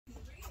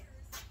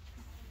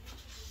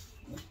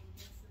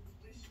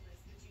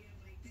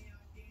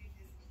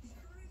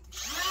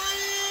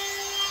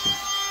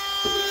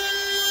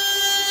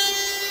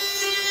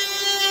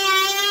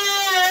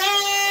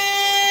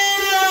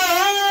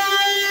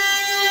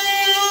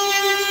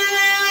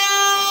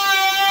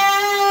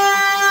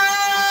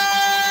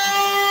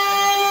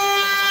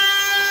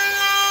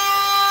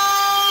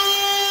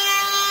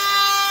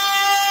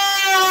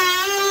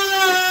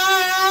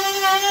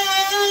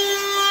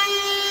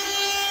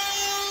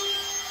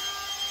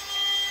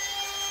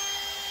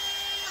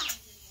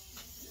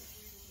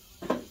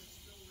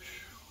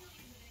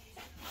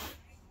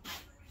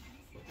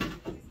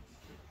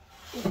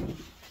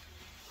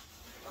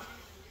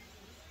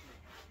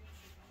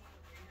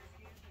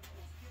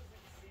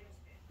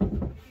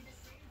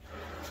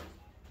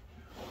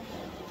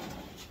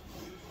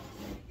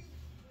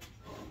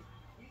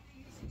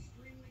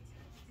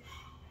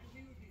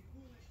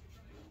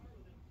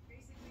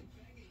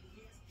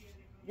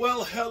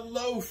Well,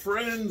 hello,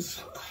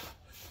 friends.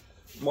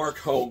 Mark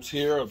Holmes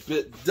here, a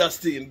bit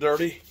dusty and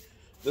dirty.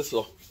 This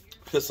will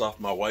piss off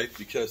my wife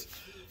because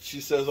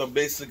she says I'm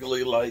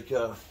basically like,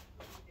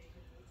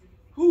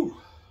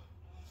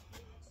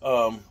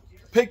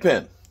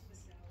 Pigpen.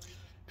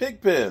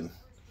 Pigpen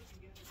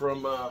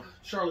from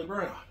Charlie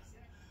Brown.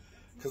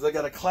 Because I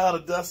got a cloud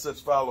of dust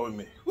that's following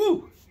me.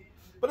 Woo!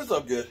 But it's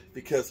all good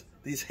because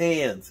these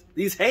hands,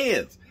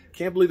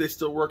 can't believe they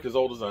still work as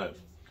old as I am.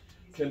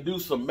 Can do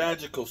some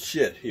magical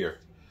shit here.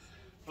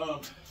 I'm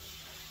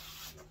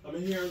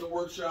in here in the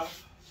workshop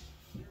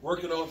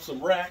working on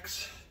some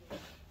racks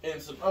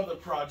and some other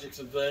projects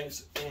and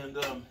things, and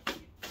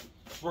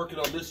working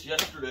on this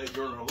yesterday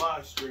during our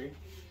live stream,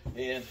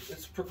 and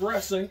it's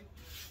progressing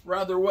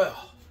rather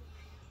well.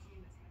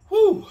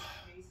 Whew!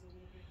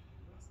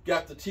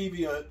 Got the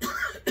TV on.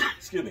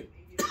 Excuse me.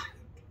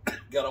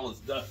 Got all this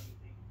dust.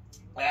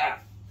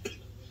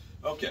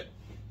 Okay.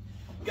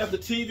 Got the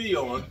TV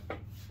on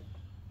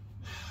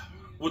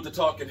with the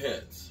talking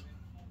heads.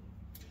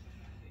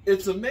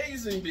 It's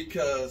amazing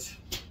because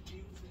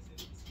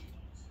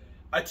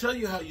I tell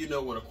you how you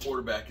know when a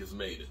quarterback has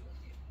made it.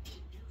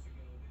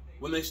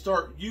 When they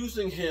start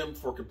using him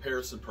for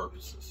comparison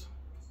purposes.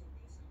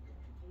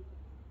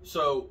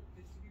 So,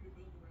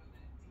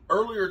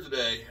 earlier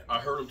today, I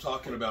heard them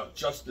talking about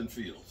Justin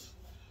Fields.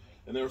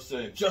 And they were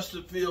saying,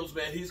 Justin Fields,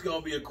 man, he's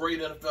going to be a great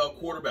NFL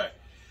quarterback.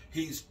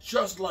 He's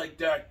just like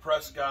Dak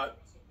Prescott,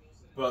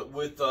 but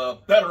with a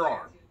better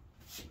arm.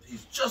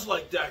 He's just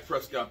like Dak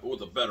Prescott, but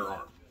with a better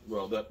arm.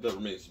 Well, that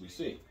remains to be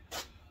seen.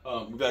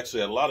 We've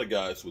actually had a lot of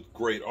guys with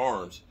great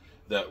arms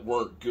that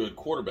weren't good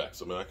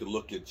quarterbacks. I mean, I could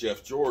look at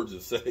Jeff George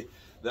and say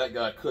that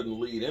guy couldn't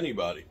lead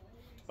anybody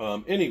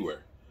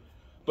anywhere.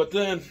 But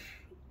then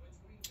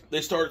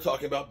they started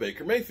talking about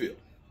Baker Mayfield.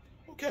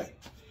 Okay,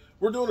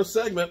 we're doing a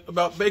segment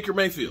about Baker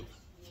Mayfield.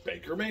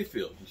 Baker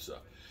Mayfield and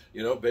stuff.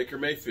 You know, Baker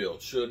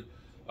Mayfield. Should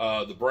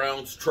the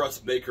Browns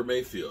trust Baker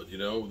Mayfield? You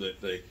know,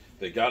 that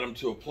they got him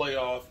to a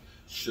playoff.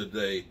 Should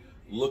they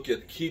look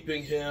at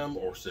keeping him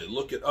or say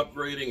look at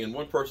upgrading? And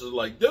one person's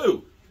like,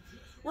 dude,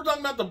 we're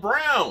talking about the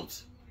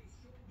Browns.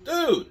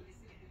 Dude,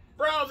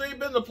 Browns ain't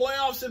been in the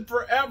playoffs in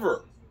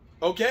forever.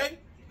 Okay?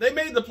 They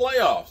made the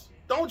playoffs.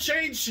 Don't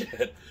change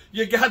shit.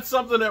 You got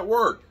something that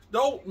worked.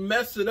 Don't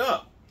mess it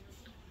up.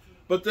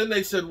 But then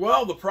they said,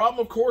 well, the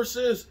problem, of course,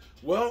 is,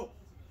 well,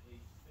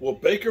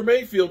 Baker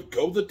Mayfield,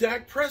 go the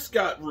Dak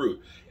Prescott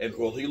route. And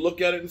will he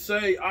look at it and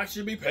say, I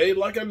should be paid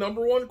like a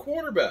 #1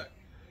 quarterback?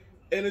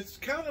 And it's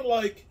kind of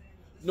like,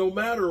 no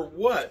matter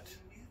what,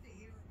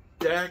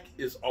 Dak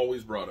is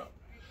always brought up.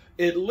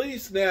 At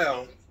least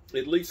now,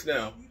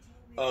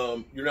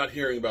 you're not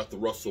hearing about the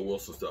Russell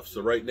Wilson stuff. So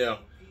right now,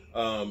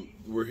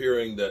 we're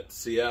hearing that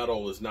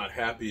Seattle is not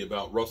happy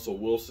about Russell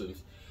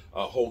Wilson's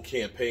whole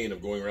campaign of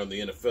going around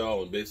the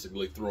NFL and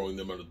basically throwing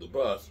them under the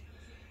bus,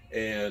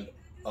 and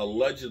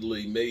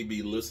allegedly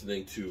maybe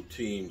listening to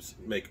teams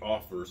make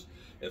offers.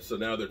 And so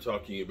now they're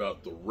talking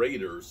about the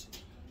Raiders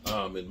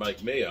and Mike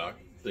Mayock,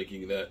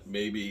 thinking that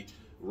maybe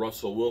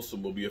Russell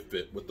Wilson will be a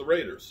fit with the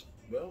Raiders.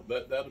 Well,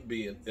 that would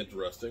be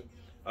interesting.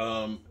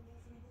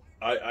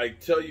 I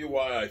tell you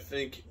why I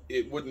think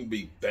it wouldn't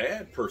be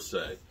bad per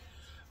se.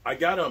 I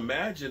got to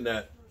imagine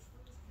that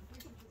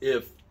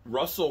if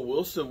Russell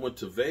Wilson went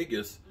to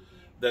Vegas,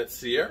 that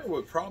Sierra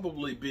would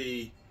probably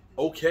be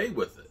okay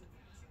with it.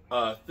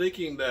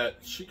 Thinking that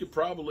she could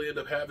probably end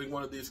up having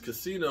one of these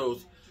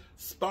casinos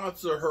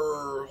sponsor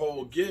her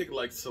whole gig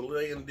like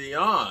Celine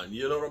Dion.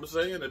 You know what I'm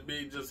saying? It'd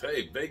be just,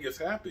 hey, Vegas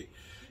happy.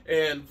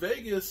 And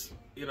Vegas,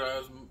 you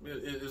know,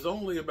 is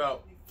only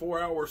about 4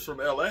 hours from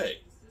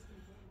L.A.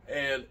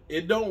 And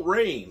it don't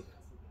rain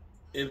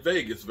in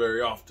Vegas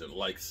very often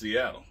like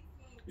Seattle.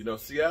 You know,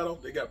 Seattle,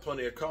 they got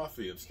plenty of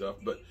coffee and stuff.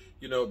 But,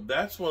 you know,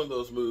 that's one of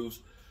those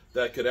moves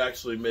that could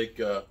actually make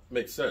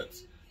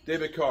sense.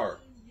 David Carr,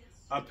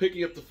 I'm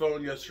picking up the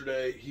phone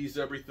yesterday. He's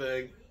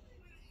everything.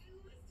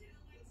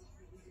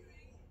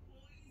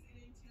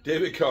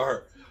 David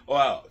Carr,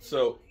 wow.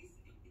 So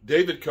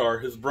David Carr,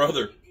 his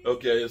brother,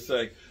 okay, is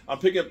saying, I'm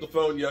picking up the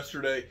phone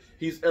yesterday.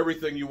 He's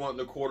everything you want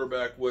in a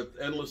quarterback with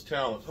endless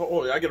talent.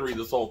 Oh, I got to read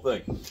this whole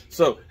thing.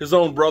 So his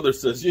own brother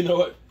says, you know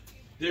what?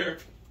 Derek,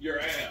 your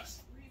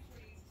ass.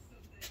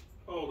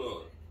 Hold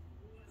on.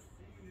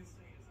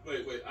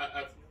 Wait.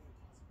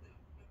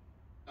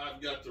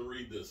 I've got to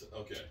read this.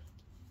 Okay.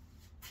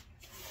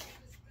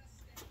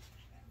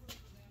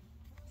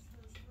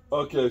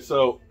 Okay,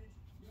 so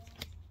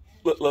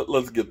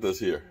let's get this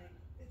here.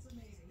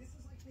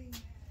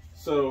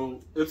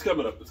 So it's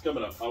coming up.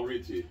 I'll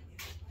read it to you.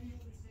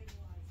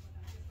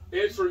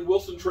 Answering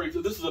Wilson trades.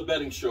 This is a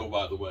betting show,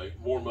 by the way.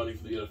 More money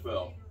for the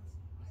NFL.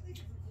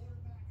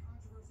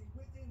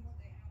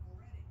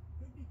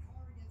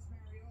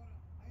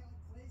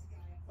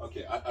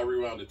 Okay, I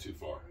rewound it too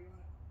far.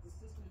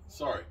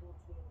 Sorry.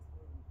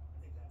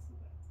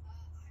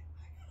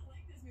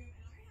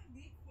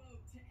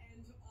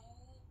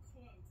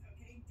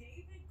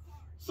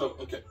 So,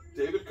 okay,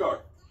 David Carr.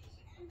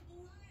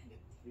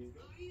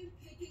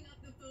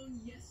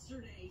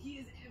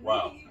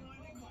 Wow.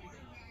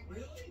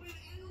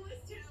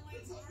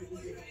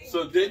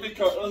 So David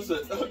Carr, listen,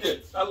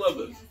 okay, I love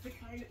this.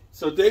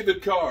 So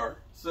David Carr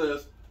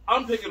says,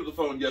 I'm picking up the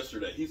phone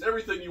yesterday. He's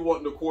everything you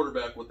want in a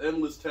quarterback with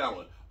endless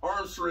talent.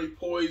 Arm strength,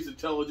 poise,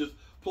 intelligence,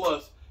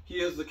 plus he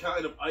has the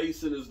kind of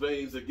ice in his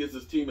veins that gives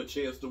his team a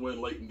chance to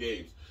win late in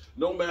games,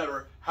 no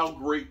matter how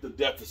great the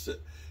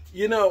deficit.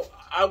 You know,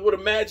 I would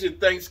imagine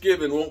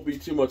Thanksgiving won't be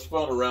too much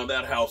fun around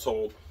that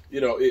household,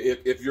 you know,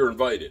 if you're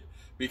invited.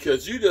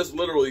 Because you just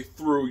literally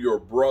threw your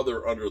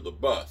brother under the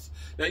bus.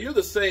 Now, you're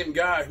the same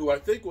guy who I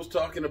think was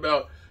talking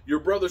about your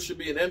brother should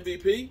be an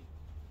MVP.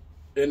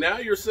 And now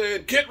you're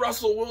saying, get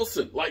Russell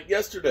Wilson, like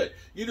yesterday.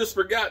 You just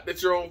forgot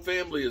that your own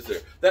family is there.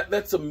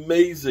 That's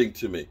amazing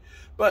to me.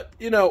 But,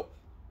 you know,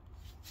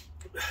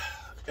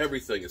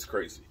 everything is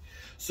crazy.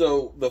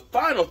 So the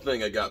final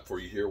thing I got for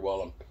you here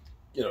while I'm,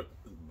 you know,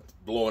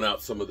 blowing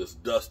out some of this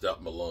dust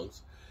out my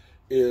lungs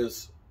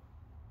is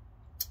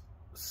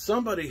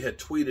somebody had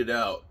tweeted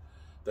out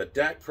that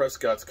Dak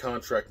Prescott's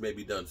contract may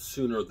be done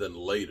sooner than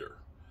later.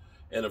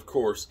 And of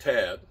course,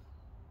 Tad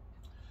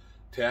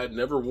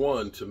never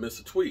one to miss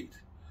a tweet.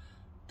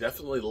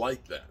 Definitely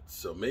like that.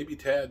 So maybe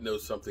Tad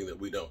knows something that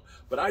we don't.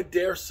 But I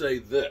dare say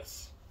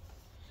this.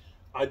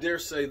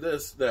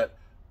 That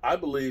I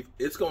believe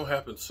it's going to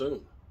happen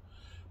soon.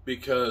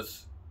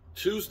 Because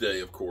Tuesday,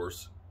 of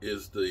course,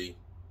 is the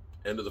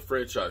end of the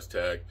franchise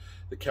tag.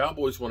 The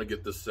Cowboys want to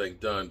get this thing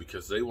done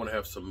because they want to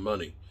have some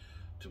money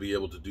to be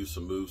able to do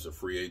some moves in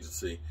free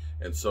agency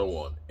and so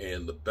on.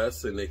 And the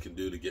best thing they can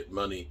do to get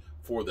money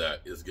for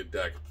that is get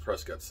Dak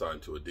Prescott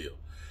signed to a deal.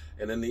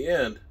 And in the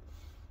end,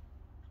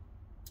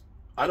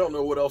 I don't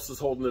know what else is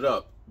holding it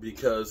up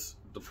because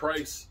the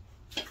price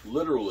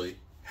literally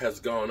has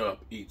gone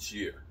up each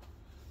year.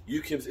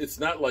 It's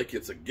not like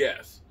it's a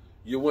guess.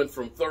 You went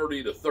from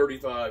 30 to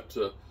 35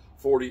 to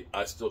 40.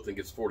 I still think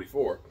it's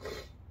 44,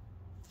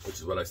 which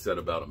is what I said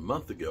about a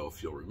month ago,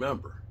 if you'll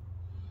remember.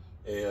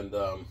 And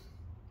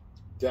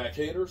Dak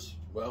haters,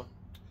 well,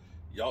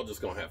 y'all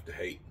just going to have to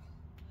hate.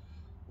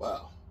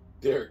 Wow.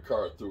 Derek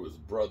Carr threw his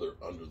brother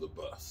under the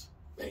bus.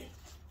 Man.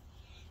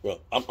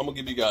 Well, I'm going to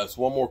give you guys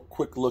one more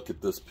quick look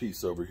at this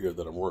piece over here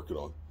that I'm working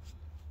on.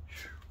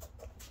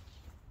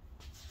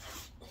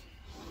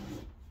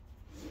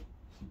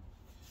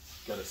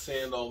 Got to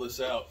sand all this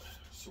out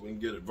so we can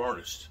get it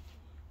varnished.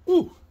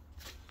 Ooh.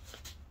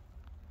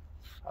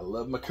 I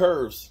love my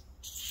curves.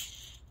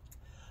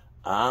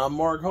 I'm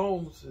Mark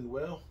Holmes, and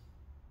well,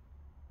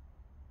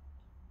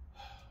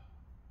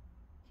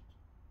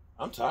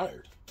 I'm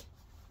tired.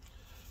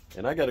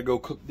 And I got to go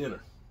cook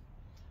dinner.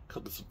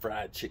 Cooking some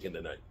fried chicken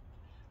tonight.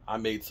 I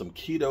made some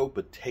keto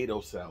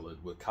potato salad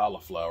with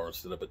cauliflower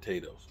instead of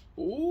potatoes.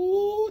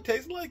 Ooh, it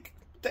tastes like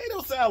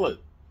potato salad.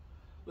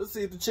 Let's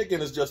see if the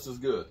chicken is just as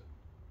good.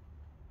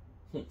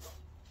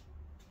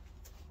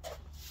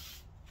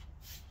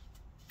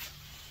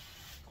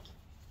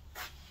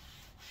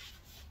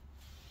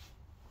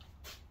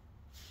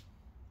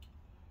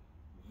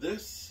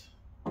 This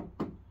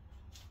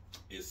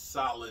is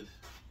solid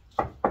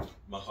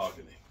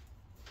mahogany.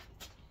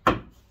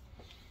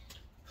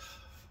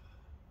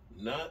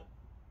 Not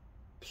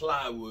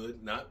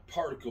plywood, not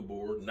particle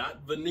board,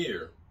 not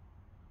veneer.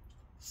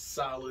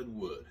 Solid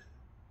wood.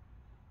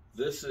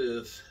 This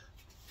is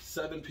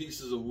 7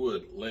 pieces of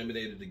wood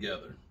laminated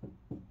together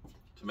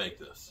to make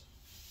this.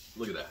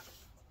 Look at that.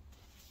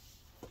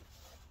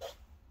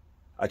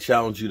 I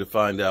challenge you to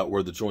find out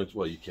where the joints,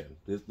 well, you can.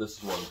 This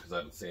is one because I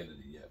haven't sanded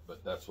it yet,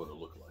 but that's what it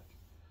looked like.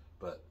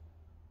 But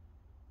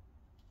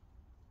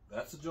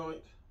that's a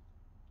joint,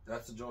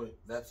 that's a joint,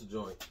 that's a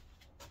joint.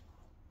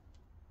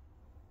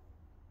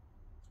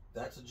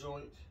 That's a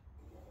joint,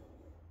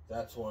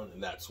 that's one,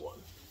 and that's one.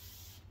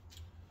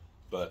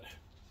 But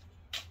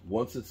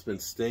once it's been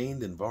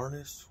stained and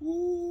varnished,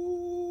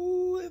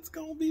 ooh, it's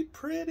gonna be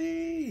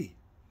pretty.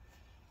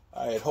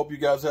 All right, hope you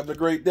guys have a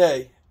great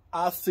day.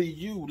 I'll see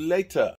you later.